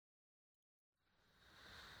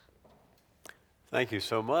Thank you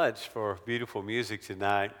so much for beautiful music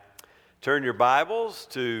tonight. Turn your Bibles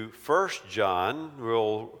to 1 John.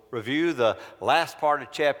 We'll review the last part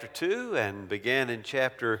of chapter 2 and begin in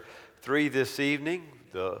chapter 3 this evening.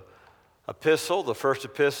 The first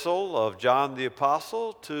epistle of John the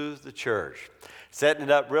Apostle to the church. Setting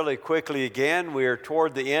it up really quickly again, we are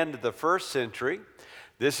toward the end of the first century.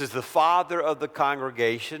 This is the father of the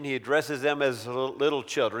congregation. He addresses them as little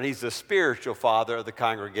children. He's the spiritual father of the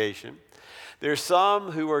congregation. There's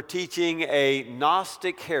some who are teaching a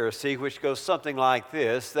Gnostic heresy, which goes something like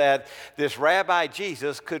this, that this Rabbi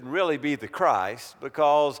Jesus couldn't really be the Christ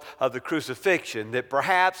because of the crucifixion, that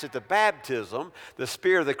perhaps at the baptism, the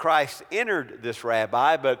Spirit of the Christ entered this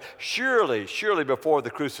rabbi, but surely before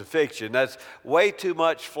the crucifixion, that's way too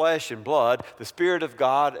much flesh and blood, the Spirit of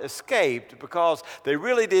God escaped because they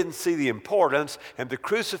really didn't see the importance in the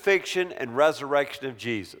crucifixion and resurrection of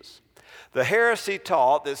Jesus. The heresy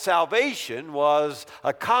taught that salvation was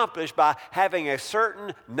accomplished by having a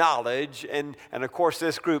certain knowledge, and of course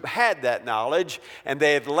this group had that knowledge, and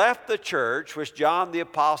they had left the church which John the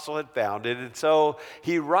Apostle had founded, and so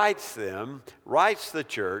he writes the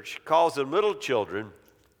church, calls them little children,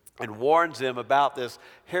 and warns them about this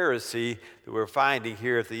heresy that we're finding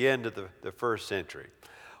here at the end of the first century.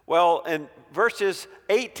 Well, in verses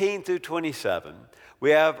 18 through 27, we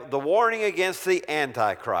have the warning against the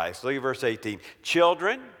Antichrist. Look at verse 18.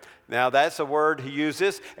 Children, now that's a word he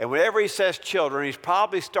uses, and whenever he says children, he's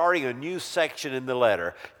probably starting a new section in the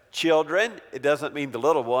letter. Children, it doesn't mean the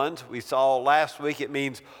little ones. We saw last week it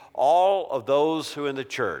means all of those who are in the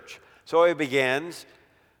church. So he begins,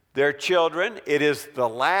 they're children, it is the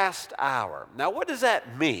last hour. Now what does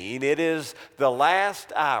that mean? It is the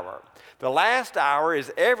last hour. The last hour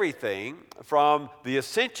is everything from the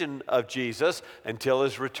ascension of Jesus until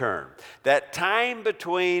his return. That time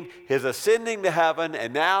between his ascending to heaven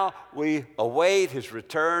and now we await his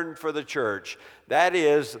return for the church. That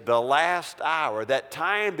is the last hour, that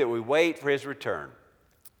time that we wait for his return.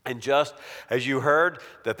 And just as you heard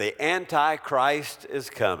that the Antichrist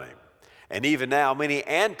is coming. And even now, many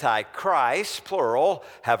antichrists, plural,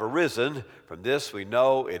 have arisen. From this we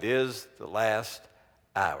know it is the last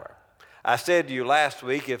hour. I said to you last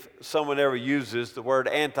week, if someone ever uses the word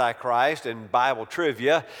Antichrist in Bible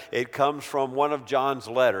trivia, it comes from one of John's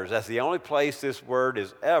letters. That's the only place this word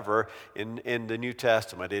is ever in the New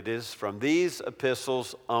Testament. It is from these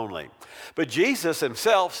epistles only. But Jesus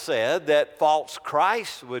himself said that false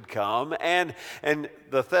Christ would come, and in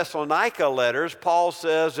the Thessalonica letters, Paul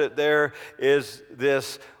says that there is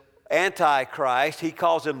this Antichrist. He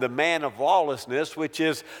calls him the man of lawlessness, which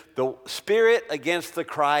is the spirit against the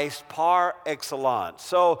Christ par excellence.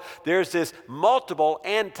 So there's this multiple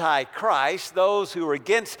Antichrist, those who are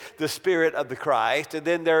against the spirit of the Christ, and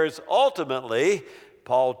then there's ultimately,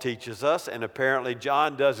 Paul teaches us, and apparently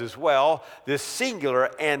John does as well, this singular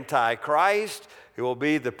Antichrist who will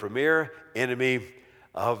be the premier enemy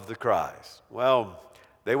of the Christ. Well,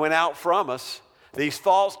 they went out from us. These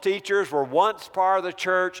false teachers were once part of the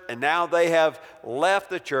church, and now they have left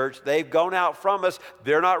the church. They've gone out from us.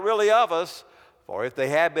 They're not really of us, for if they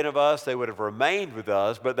had been of us, they would have remained with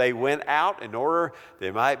us. But they went out in order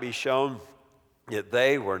they might be shown that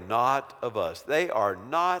they were not of us. They are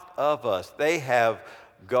not of us. They have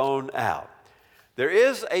gone out. There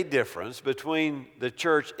is a difference between the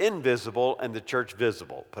church invisible and the church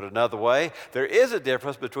visible. Put another way, there is a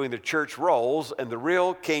difference between the church rolls and the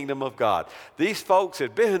real kingdom of God. These folks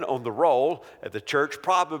had been on the roll at the church,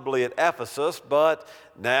 probably at Ephesus, but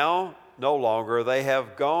now no longer. They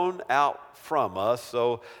have gone out from us,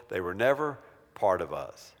 so they were never part of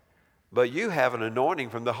us. But you have an anointing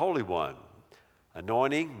from the Holy One.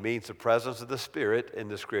 Anointing means the presence of the Spirit in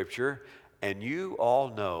the Scripture. And you all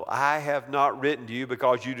know, I have not written to you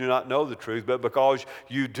because you do not know the truth, but because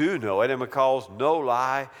you do know it, and because no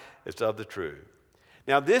lie is of the truth.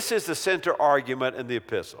 Now, this is the center argument in the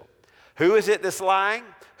epistle. Who is it that's lying?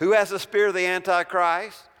 Who has the spirit of the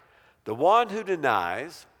Antichrist? The one who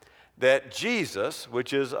denies that Jesus,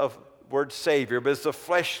 which is a word Savior, but it's a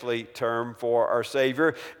fleshly term for our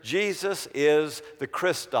Savior. Jesus is the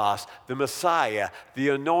Christos, the Messiah, the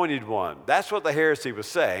Anointed One. That's what the heresy was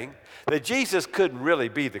saying, that Jesus couldn't really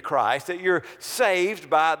be the Christ, that you're saved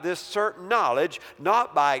by this certain knowledge,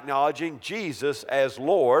 not by acknowledging Jesus as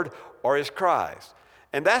Lord or as Christ.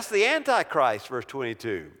 And that's the Antichrist, verse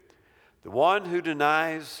 22. The one who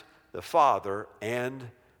denies the Father and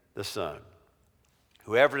the Son.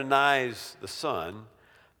 Whoever denies the Son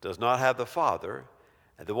does not have the Father,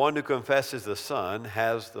 and the one who confesses the Son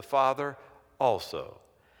has the Father also.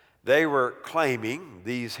 They were claiming,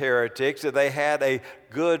 these heretics, that they had a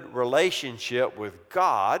good relationship with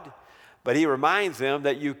God, But he reminds them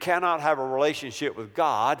that you cannot have a relationship with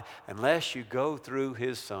God unless you go through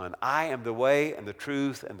his Son. I am the way and the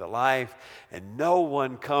truth and the life, and no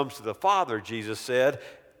one comes to the Father, Jesus said,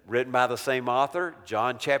 written by the same author,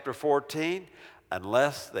 John chapter 14,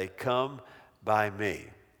 unless they come by me.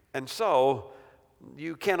 And so,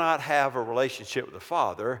 you cannot have a relationship with the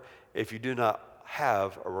Father if you do not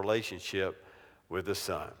have a relationship with the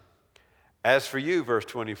Son. As for you, verse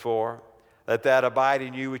 24, let that abide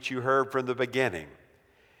in you which you heard from the beginning.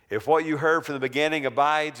 If what you heard from the beginning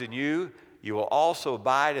abides in you, you will also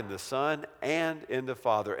abide in the Son and in the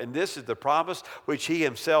Father. And this is the promise which he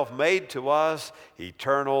himself made to us,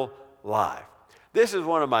 eternal life. This is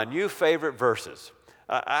one of my new favorite verses.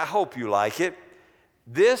 I hope you like it.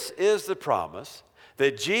 This is the promise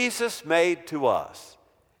that Jesus made to us,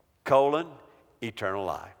 eternal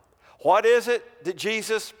life. What is it that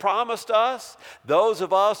Jesus promised us? Those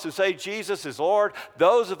of us who say Jesus is Lord,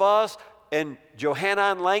 those of us in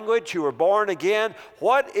Johannine language who are born again,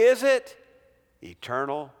 what is it?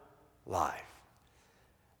 Eternal life.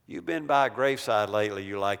 You've been by a graveside lately,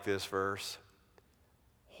 you like this verse.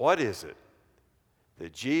 What is it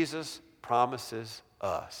that Jesus promises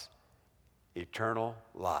us? Eternal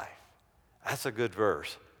life. That's a good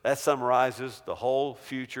verse. That summarizes the whole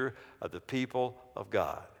future of the people of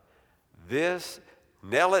God. This,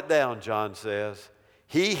 nail it down, John says,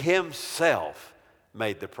 he himself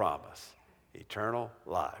made the promise, eternal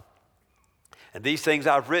life. And these things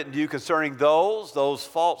I've written to you concerning those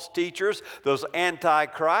false teachers, those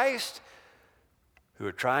antichrists who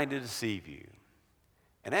are trying to deceive you.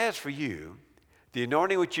 And as for you, the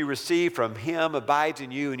anointing which you receive from him abides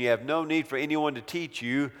in you, and you have no need for anyone to teach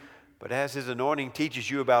you, but as his anointing teaches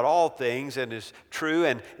you about all things and is true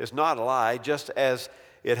and is not a lie, just as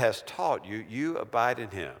it has taught you, you abide in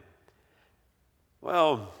him.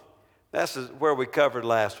 Well, that's where we covered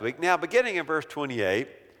last week. Now, beginning in verse 28,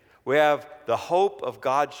 we have the hope of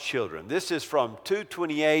God's children. This is from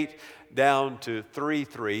 2:28 down to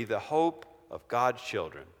 3:3, the hope of God's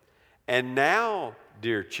children. And now,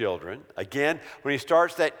 dear children, again, when he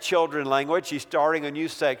starts that children language, he's starting a new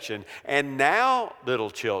section. And now,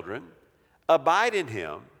 little children, abide in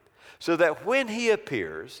him, so that when he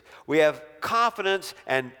appears, we have confidence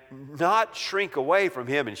and not shrink away from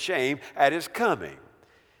him in shame at his coming.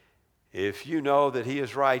 If you know that he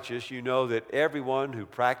is righteous, you know that everyone who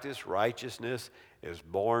practices righteousness is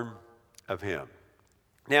born of him.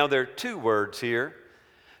 Now, there are two words here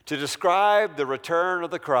to describe the return of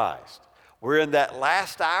the Christ. We're in that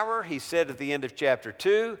last hour, he said at the end of chapter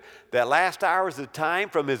 2. That last hour is the time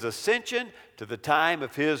from his ascension to the time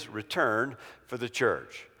of his return for the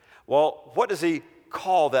church. Well, what does he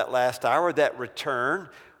call that last hour, that return?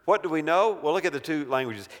 What do we know? Well, look at the two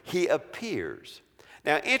languages. He appears.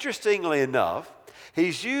 Now, interestingly enough,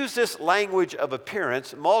 he's used this language of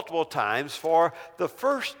appearance multiple times for the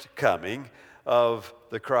first coming of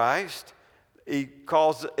the Christ. He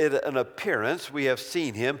calls it an appearance. We have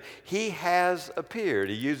seen him. He has appeared.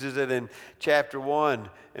 He uses it in chapter 1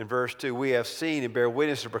 and verse 2. We have seen and bear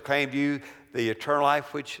witness and proclaim to you the eternal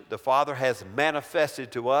life which the Father has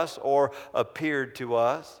manifested to us or appeared to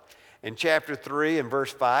us. In chapter 3 and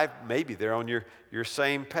verse 5, maybe they're on your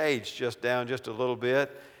same page, just down just a little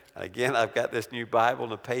bit. Again, I've got this new Bible on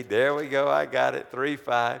the page. There we go. I got it,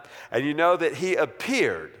 3:5. And you know that he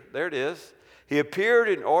appeared. There it is. He appeared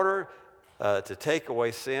in order to take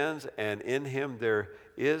away sins, and in him there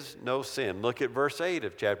is no sin. Look at verse 8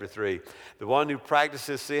 of chapter 3. The one who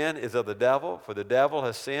practices sin is of the devil, for the devil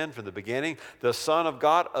has sinned from the beginning. The Son of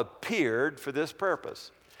God appeared for this purpose.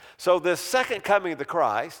 So this second coming of the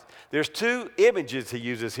Christ, there's two images he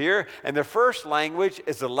uses here, and the first language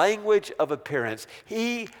is the language of appearance.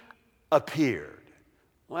 He appeared.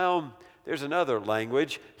 Well, there's another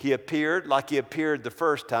language. He appeared like he appeared the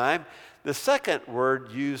first time. The second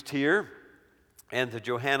word used here in the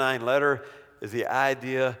Johannine letter is the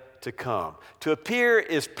idea to come. To appear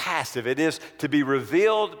is passive. It is to be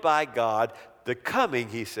revealed by God. The coming,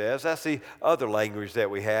 he says, that's the other language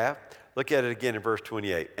that we have. Look at it again in verse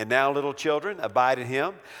 28. And now, little children, abide in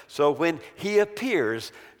him. So when he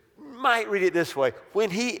appears, might read it this way, when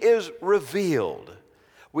he is revealed,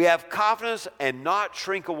 we have confidence and not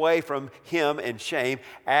shrink away from him in shame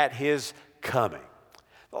at his coming.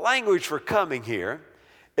 The language for coming here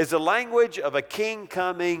is the language of a king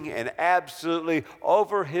coming and absolutely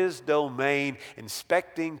over his domain,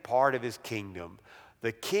 inspecting part of his kingdom.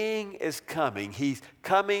 The king is coming. He's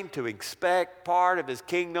coming to inspect part of his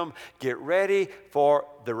kingdom, get ready for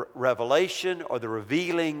the revelation or the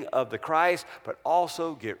revealing of the Christ, but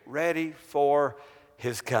also get ready for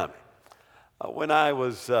his coming. When I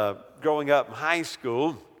was growing up in high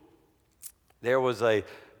school, There was a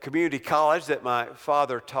community college that my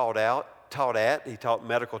father taught at. He taught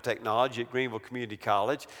medical technology at Greenville Community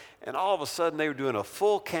College. And all of a sudden, they were doing a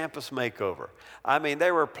full campus makeover. I mean,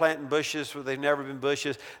 they were planting bushes where they've never been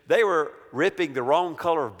bushes. They were ripping the wrong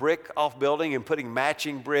color of brick off building and putting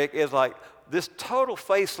matching brick. It was like this total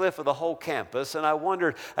facelift of the whole campus. And I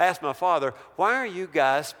asked my father, why are you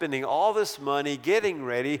guys spending all this money getting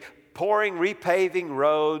ready, repaving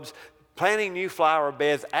roads, planting new flower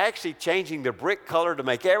beds, actually changing the brick color to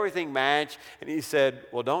make everything match? And he said,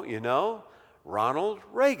 well, don't you know? Ronald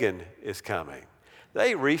Reagan is coming.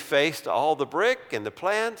 They refaced all the brick and the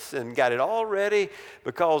plants and got it all ready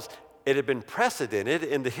because it had been precedented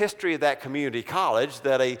in the history of that community college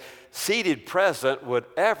that a seated president would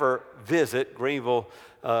ever visit Greenville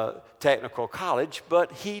Technical College,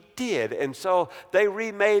 but he did. And so they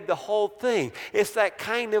remade the whole thing. It's that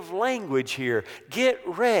kind of language here. Get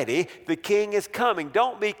ready, the king is coming.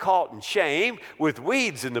 Don't be caught in shame with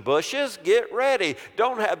weeds in the bushes. Get ready.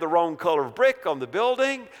 Don't have the wrong color of brick on the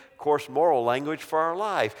building. Of course, moral language for our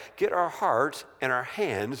life. Get our hearts and our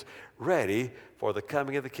hands ready for the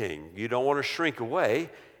coming of the king. You don't want to shrink away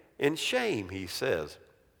in shame, he says.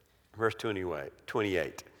 Verse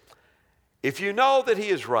 28. If you know that he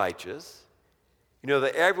is righteous, you know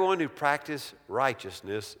that everyone who practices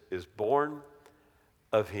righteousness is born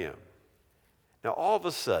of him. Now, all of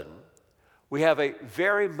a sudden, we have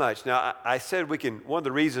I said one of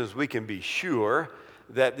the reasons we can be sure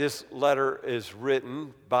that this letter is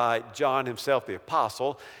written by John himself, the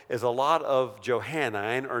apostle, is a lot of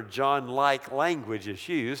Johannine or John-like language is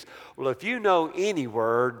used. Well, if you know any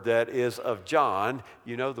word that is of John,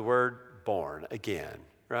 you know the word born again,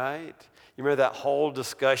 right? You remember that whole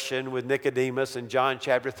discussion with Nicodemus in John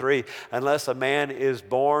chapter 3? Unless a man is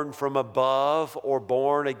born from above or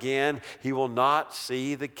born again, he will not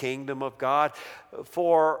see the kingdom of God.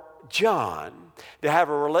 For John, to have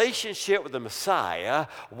a relationship with the Messiah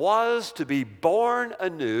was to be born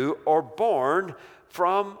anew or born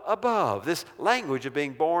from above. This language of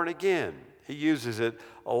being born again. He uses it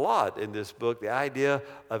a lot in this book, the idea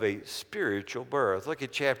of a spiritual birth. Look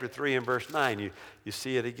at chapter 3 and verse 9. You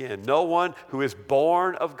see it again. No one who is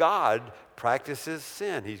born of God practices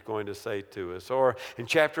sin, he's going to say to us. Or in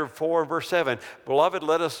chapter 4 and verse 7, beloved,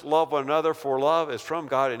 let us love one another, for love is from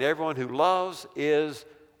God, and everyone who loves is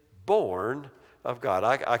born of God.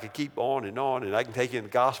 I could keep on, and I can take you in the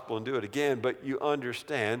gospel and do it again, but you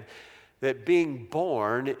understand that being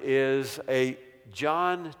born is a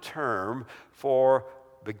John term for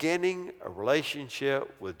beginning a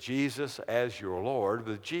relationship with Jesus as your Lord,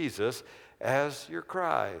 with Jesus as your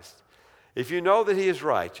Christ. If you know that he is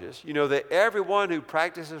righteous, you know that everyone who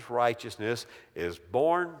practices righteousness is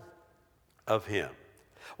born of him.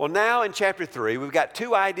 Well, now in chapter 3, we've got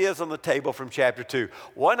two ideas on the table from chapter 2.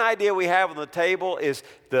 One idea we have on the table is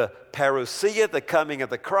the parousia, the coming of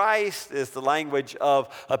the Christ, is the language of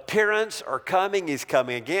appearance or coming. He's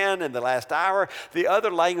coming again in the last hour. The other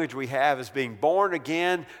language we have is being born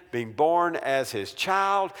again, being born as his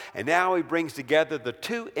child. And now he brings together the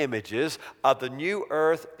two images of the new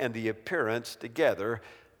earth and the appearance together,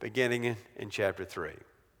 beginning in chapter 3.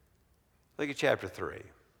 Look at chapter 3.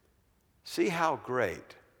 See how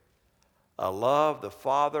great a love the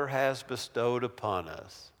Father has bestowed upon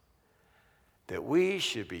us, that we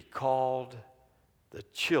should be called the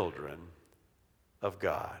children of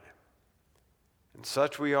God. And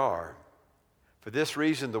such we are. For this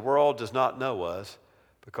reason, the world does not know us,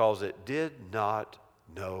 because it did not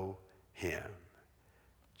know him.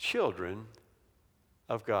 Children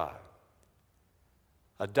of God.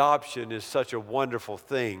 Adoption is such a wonderful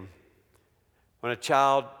thing. When a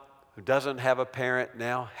child who doesn't have a parent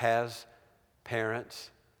now has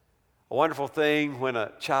parents. A wonderful thing when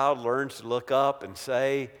a child learns to look up and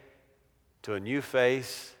say to a new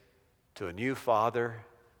face, to a new father,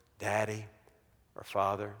 daddy or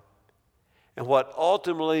father. And what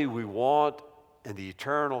ultimately we want in the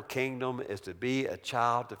eternal kingdom is to be a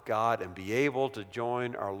child of God and be able to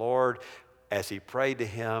join our Lord as he prayed to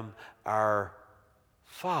him, our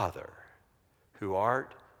Father who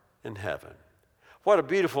art in heaven. What a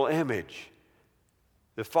beautiful image.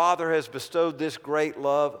 The Father has bestowed this great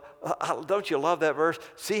love. Don't you love that verse?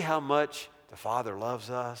 See how much the Father loves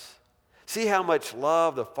us. See how much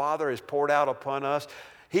love the Father has poured out upon us.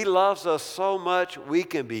 He loves us so much we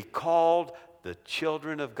can be called the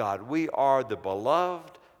children of God. We are the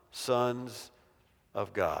beloved sons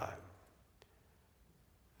of God.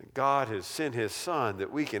 God has sent his Son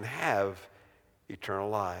that we can have eternal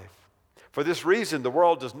life. For this reason, the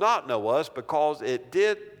world does not know us, because it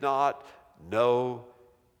did not know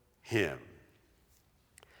him.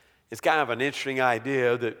 It's kind of an interesting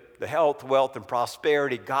idea that the health, wealth, and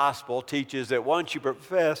prosperity gospel teaches that once you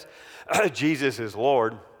profess Jesus is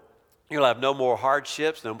Lord, you'll have no more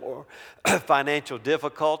hardships, no more financial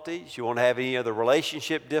difficulties. You won't have any other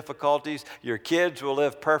relationship difficulties. Your kids will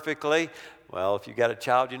live perfectly. Well, if you got a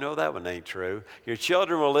child, you know that one ain't true. Your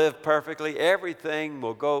children will live perfectly. Everything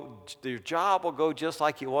will go, your job will go just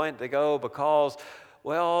like you want it to go because,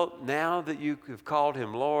 well, now that you have called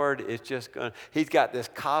him Lord, it's just going, he's got this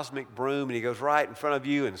cosmic broom and he goes right in front of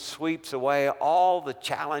you and sweeps away all the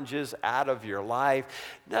challenges out of your life.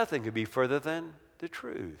 Nothing could be further than the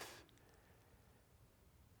truth.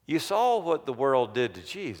 You saw what the world did to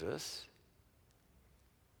Jesus.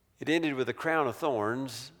 It ended with a crown of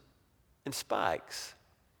thorns and spikes.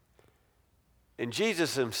 And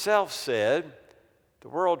Jesus himself said, the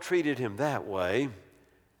world treated him that way.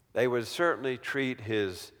 They would certainly treat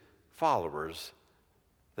his followers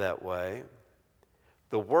that way.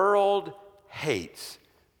 The world hates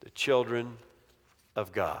the children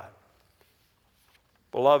of God.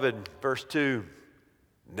 Beloved, verse 2,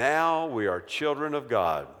 now we are children of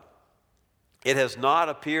God. It has not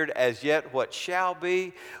appeared as yet what shall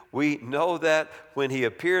be. We know that when he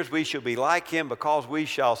appears, we shall be like him because we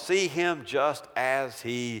shall see him just as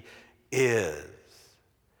he is.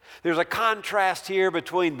 There's a contrast here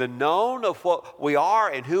between the known of what we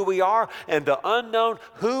are and who we are and the unknown,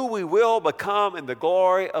 who we will become in the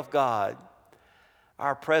glory of God.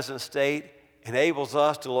 Our present state enables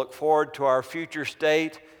us to look forward to our future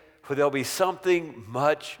state where there'll be something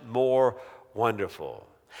much more wonderful.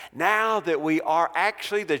 Now that we are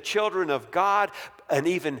actually the children of God, an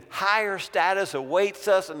even higher status awaits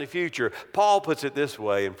us in the future. Paul puts it this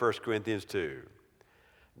way in 1 Corinthians 2.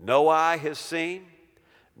 No eye has seen,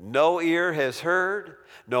 no ear has heard,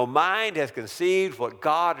 no mind has conceived what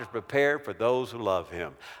God has prepared for those who love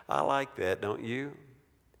him. I like that, don't you?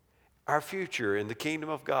 Our future in the kingdom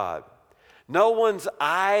of God. No one's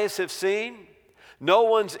eyes have seen, no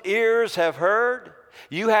one's ears have heard.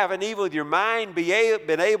 You haven't even with your mind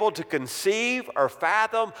been able to conceive or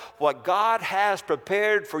fathom what God has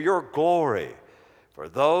prepared for your glory, for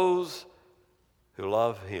those who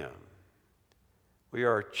love him. We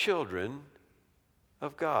are children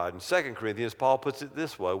of God. In 2 Corinthians, Paul puts it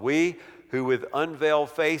this way. We who with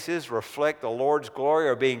unveiled faces reflect the Lord's glory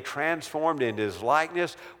are being transformed into his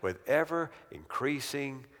likeness with ever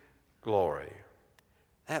increasing glory.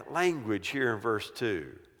 That language here in verse 2,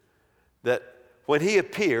 that when he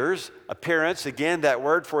appears, appearance, again, that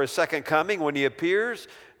word for his second coming, when he appears,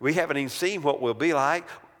 we haven't even seen what we'll be like.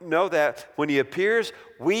 Know that when he appears,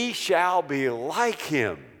 we shall be like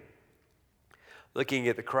him. Looking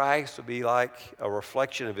at the Christ will be like a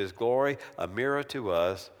reflection of his glory, a mirror to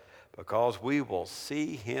us, because we will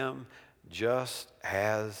see him just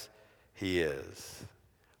as he is.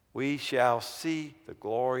 We shall see the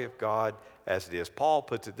glory of God as it is. Paul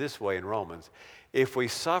puts it this way in Romans. If we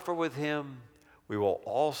suffer with him, we will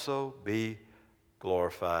also be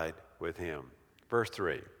glorified with him. Verse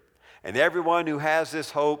 3, and everyone who has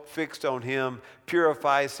this hope fixed on him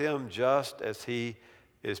purifies him just as he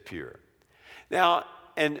is pure. Now,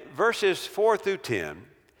 in verses 4 through 10,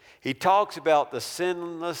 he talks about the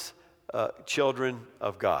sinless children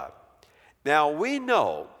of God. Now, we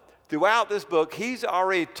know throughout this book, he's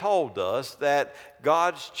already told us that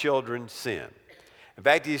God's children sin. In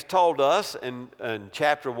fact, he's told us in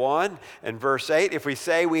chapter 1 and verse 8, if we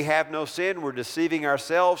say we have no sin, we're deceiving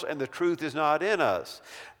ourselves and the truth is not in us.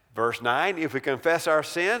 Verse 9, if we confess our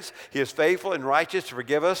sins, he is faithful and righteous to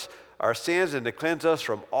forgive us our sins and to cleanse us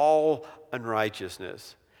from all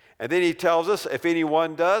unrighteousness. And then he tells us if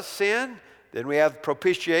anyone does sin, then we have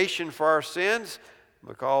propitiation for our sins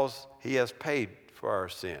because he has paid for our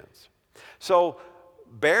sins. So,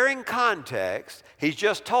 bearing context, he's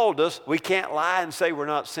just told us we can't lie and say we're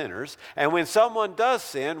not sinners. And when someone does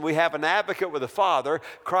sin, we have an advocate with the Father,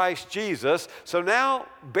 Christ Jesus. So now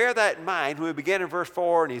bear that in mind. When we begin in verse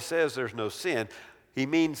 4 and he says there's no sin, he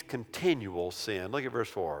means continual sin. Look at verse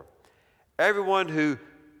 4. Everyone who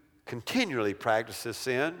continually practices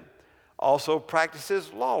sin also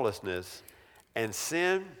practices lawlessness, and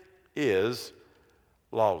sin is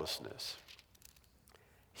lawlessness.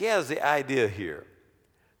 He has the idea here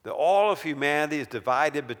that all of humanity is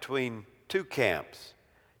divided between two camps: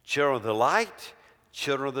 children of the light,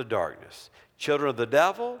 children of the darkness, children of the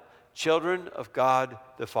devil, children of God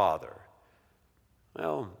the Father.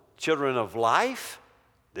 Well, children of life,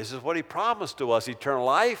 this is what he promised to us, eternal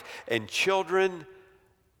life, and children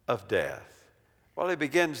of death. Well, he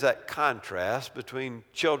begins that contrast between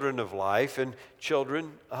children of life and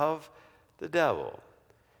children of the devil.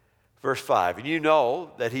 Verse 5, and you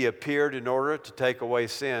know that he appeared in order to take away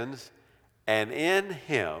sins, and in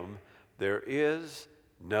him there is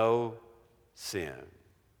no sin.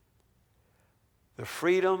 The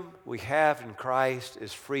freedom we have in Christ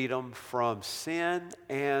is freedom from sin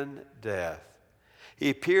and death. He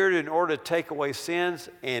appeared in order to take away sins.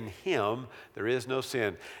 In him there is no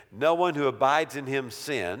sin. No one who abides in him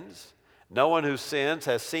sins. No one who sins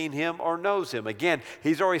has seen him or knows him. Again,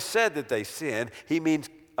 he's already said that they sin. He means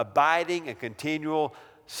abiding a continual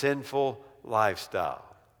sinful lifestyle.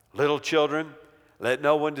 Little children, let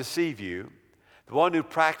no one deceive you. The one who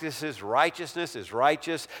practices righteousness is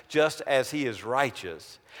righteous just as he is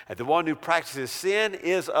righteous. And the one who practices sin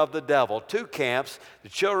is of the devil. Two camps, the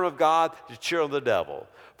children of God, the children of the devil.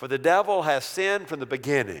 For the devil has sinned from the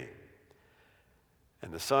beginning.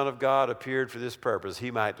 And the Son of God appeared for this purpose,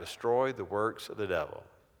 he might destroy the works of the devil.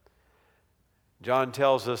 John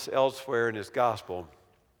tells us elsewhere in his gospel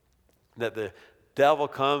that the devil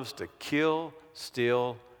comes to kill,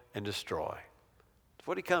 steal, and destroy. That's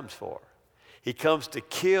what he comes for. He comes to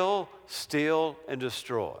kill, steal, and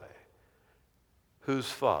destroy. Whose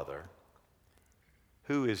father?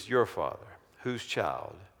 Who is your father? Whose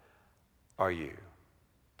child are you?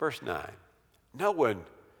 Verse 9. No one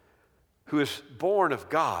who is born of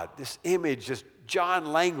God, this image, this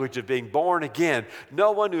John language of being born again,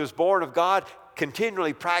 no one who is born of God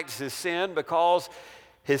continually practices sin because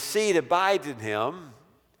his seed abides in him,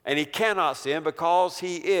 and he cannot sin because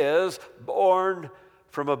he is born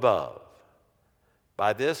from above.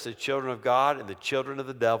 By this, the children of God and the children of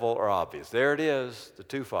the devil are obvious. There it is, the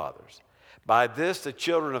two fathers. By this, the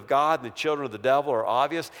children of God and the children of the devil are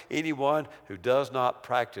obvious. Anyone who does not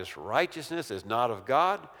practice righteousness is not of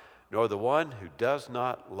God, nor the one who does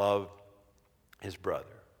not love his brother.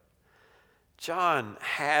 John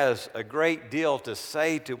has a great deal to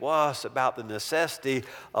say to us about the necessity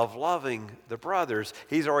of loving the brothers.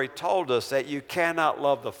 He's already told us that you cannot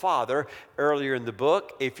love the Father earlier in the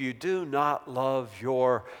book if you do not love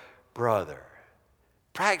your brother.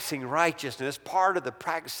 Practicing righteousness, part of the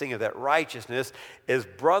practicing of that righteousness is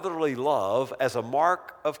brotherly love as a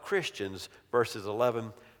mark of Christians, verses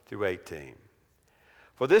 11 through 18.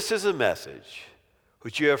 For this is a message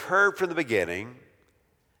which you have heard from the beginning,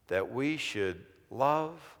 that we should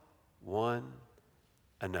love one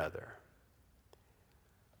another.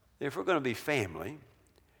 If we're going to be family,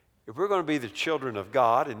 if we're going to be the children of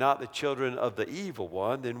God and not the children of the evil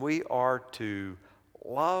one, then we are to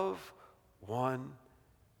love one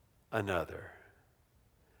another.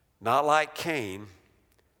 Not like Cain,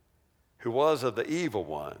 who was of the evil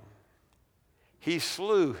one. He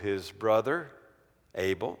slew his brother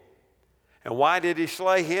Abel. And why did he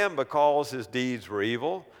slay him? Because his deeds were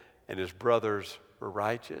evil and his brothers were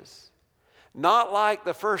righteous. Not like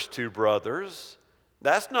the first two brothers.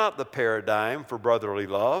 That's not the paradigm for brotherly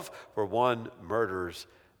love, for one murders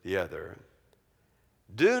the other.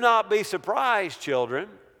 Do not be surprised, children,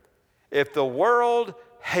 if the world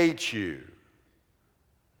hates you.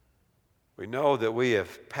 We know that we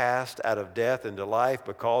have passed out of death into life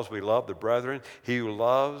because we love the brethren. He who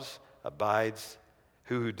loves abides,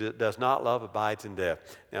 who does not love abides in death.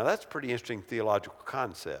 Now that's a pretty interesting theological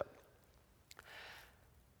concept.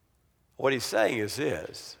 What he's saying is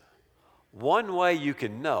this: one way you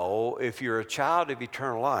can know if you're a child of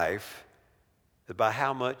eternal life is by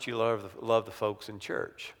how much you love the folks in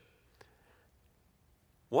church.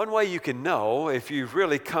 One way you can know if you've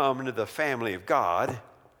really come into the family of God,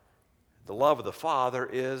 the love of the Father,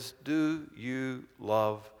 is do you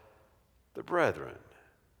love the brethren?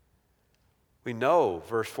 We know,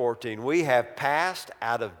 verse 14, we have passed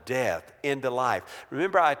out of death into life.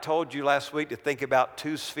 Remember I told you last week to think about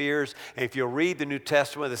two spheres? And if you'll read the New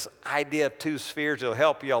Testament, this idea of two spheres will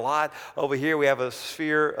help you a lot. Over here we have a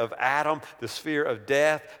sphere of Adam, the sphere of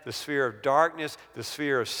death, the sphere of darkness, the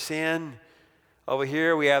sphere of sin. Over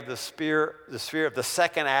here we have the sphere of the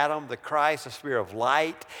second Adam, the Christ, the sphere of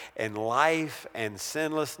light and life and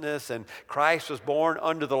sinlessness. And Christ was born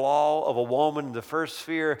under the law of a woman in the first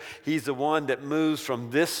sphere. He's the one that moves from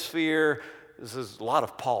this sphere, this is a lot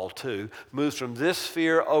of Paul too, moves from this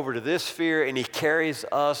sphere over to this sphere, and he carries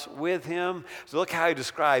us with him. So look how he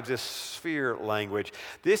describes this sphere language.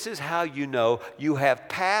 This is how you know you have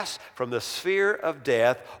passed from the sphere of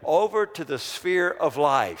death over to the sphere of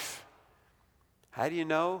life. How do you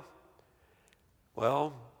know?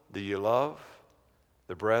 Well, do you love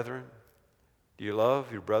the brethren? Do you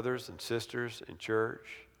love your brothers and sisters in church?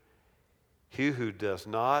 He who does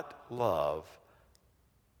not love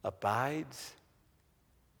abides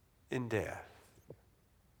in death.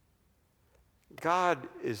 God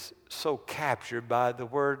is so captured by the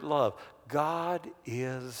word love. God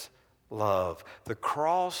is love. The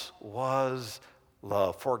cross was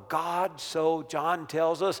love. For God so, John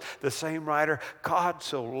tells us, the same writer, God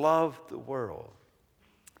so loved the world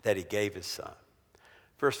that he gave his son.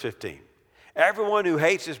 Verse 15, everyone who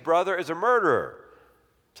hates his brother is a murderer.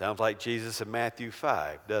 Sounds like Jesus in Matthew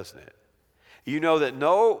 5, doesn't it? You know that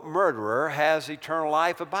no murderer has eternal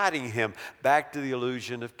life abiding in him. Back to the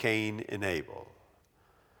illusion of Cain and Abel.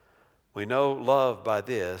 We know love by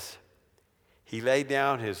this. He laid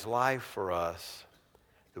down his life for us,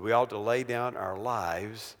 that we ought to lay down our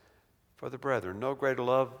lives for the brethren. No greater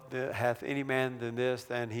love hath any man than this,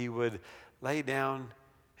 than he would lay down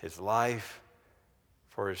his life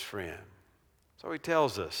for his friend. So he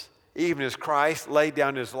tells us, even as Christ laid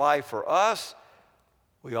down his life for us,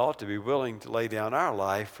 we ought to be willing to lay down our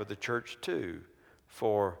life for the church too,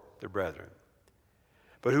 for the brethren.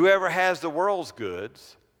 But whoever has the world's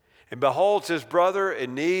goods and beholds his brother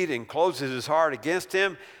in need and closes his heart against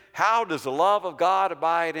him, how does the love of God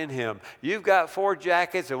abide in him? You've got 4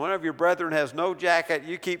 jackets, and one of your brethren has no jacket.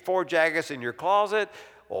 You keep 4 jackets in your closet.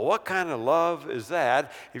 Well, what kind of love is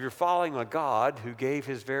that if you're following a God who gave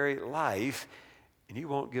his very life and you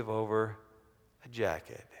won't give over a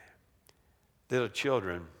jacket? Little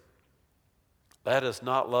children, let us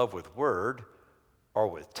not love with word or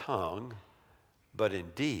with tongue, but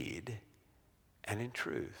in deed and in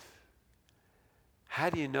truth. How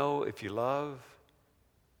do you know if you love?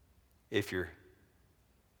 If you're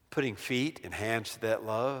putting feet and hands to that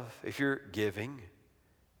love, if you're giving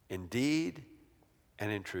in deed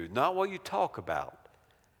and in truth. Not what you talk about,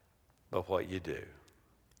 but what you do.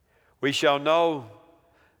 We shall know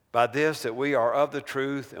by this that we are of the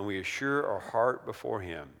truth, and we assure our heart before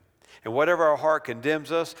him. And whatever our heart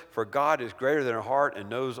condemns us, for God is greater than our heart and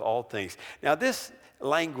knows all things. Now this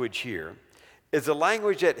language here is a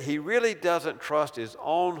language that he really doesn't trust his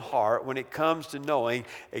own heart when it comes to knowing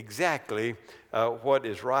exactly what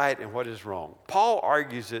is right and what is wrong. Paul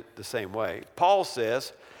argues it the same way. Paul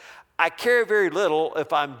says, I care very little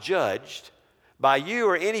if I'm judged by you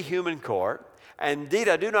or any human court. And indeed,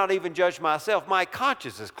 I do not even judge myself. My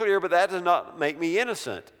conscience is clear, but that does not make me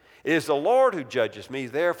innocent. It is the Lord who judges me.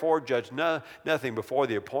 Therefore, judge nothing before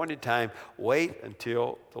the appointed time. Wait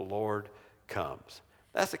until the Lord comes.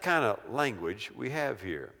 That's the kind of language we have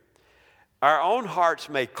here. Our own hearts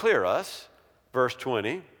may clear us, verse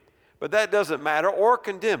 20, but that doesn't matter, or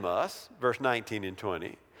condemn us, verse 19 and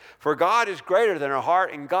 20. For God is greater than our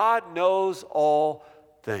heart, and God knows all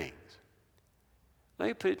things. Let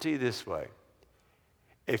me put it to you this way.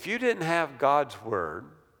 If you didn't have God's word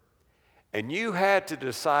and you had to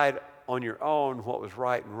decide on your own what was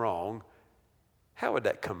right and wrong, how would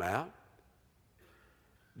that come out?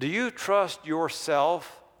 Do you trust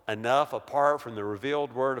yourself enough apart from the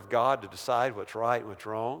revealed word of God to decide what's right and what's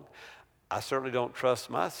wrong? I certainly don't trust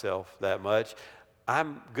myself that much.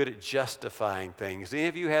 I'm good at justifying things. Any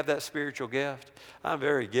of you have that spiritual gift? I'm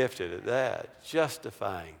very gifted at that,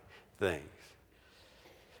 justifying things.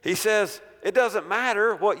 He says, it doesn't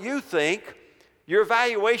matter what you think. Your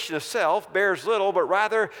evaluation of self bears little, but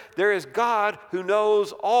rather there is God who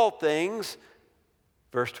knows all things.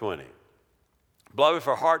 Verse 20. Beloved, if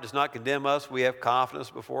our heart does not condemn us, we have confidence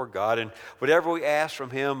before God. And whatever we ask from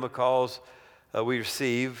him because we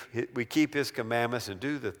receive, we keep his commandments and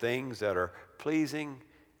do the things that are pleasing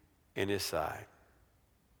in his sight.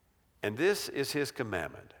 And this is his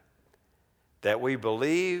commandment, that we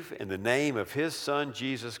believe in the name of his Son,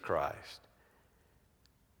 Jesus Christ,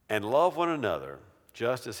 and love one another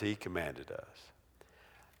just as he commanded us.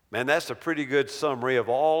 Man, that's a pretty good summary of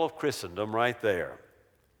all of Christendom right there.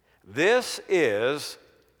 This is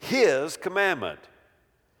his commandment,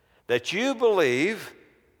 that you believe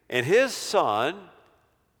in his Son,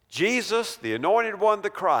 Jesus, the anointed one, the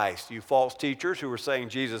Christ, you false teachers who were saying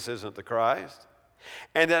Jesus isn't the Christ,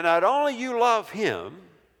 and that not only you love him,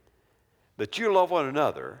 that you love one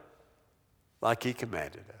another like he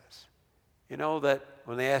commanded us. You know that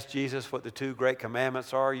when they asked Jesus what the 2 great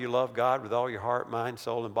commandments are, you love God with all your heart, mind,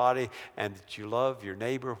 soul, and body, and that you love your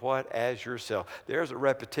neighbor, what? As yourself. There's a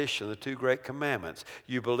repetition of the 2 great commandments.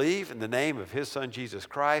 You believe in the name of his Son, Jesus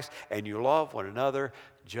Christ, and you love one another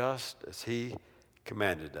just as he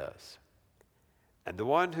commanded us. And the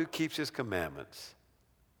one who keeps his commandments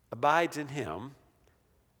abides in him,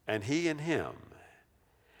 and he in him.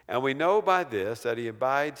 And we know by this that he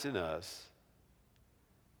abides in us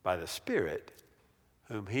by the Spirit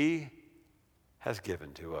whom he has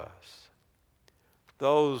given to us.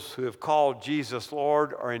 Those who have called Jesus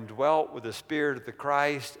Lord are indwelt with the Spirit of the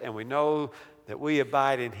Christ, and we know that we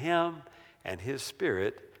abide in him, and his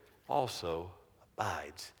Spirit also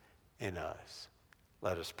abides in us.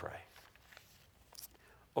 Let us pray.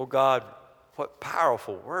 Oh God, what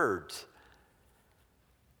powerful words.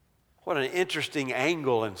 What an interesting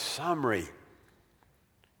angle and summary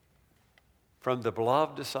from the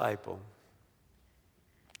beloved disciple,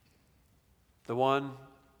 the one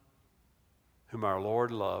whom our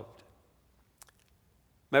Lord loved.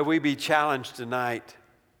 May we be challenged tonight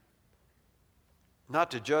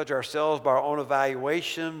not to judge ourselves by our own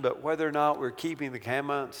evaluation, but whether or not we're keeping the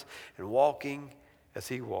commandments and walking as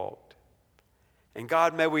He walked. And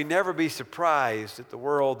God, may we never be surprised at the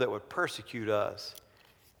world that would persecute us,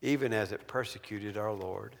 even as it persecuted our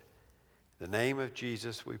Lord. In the name of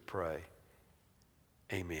Jesus we pray.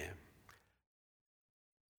 Amen.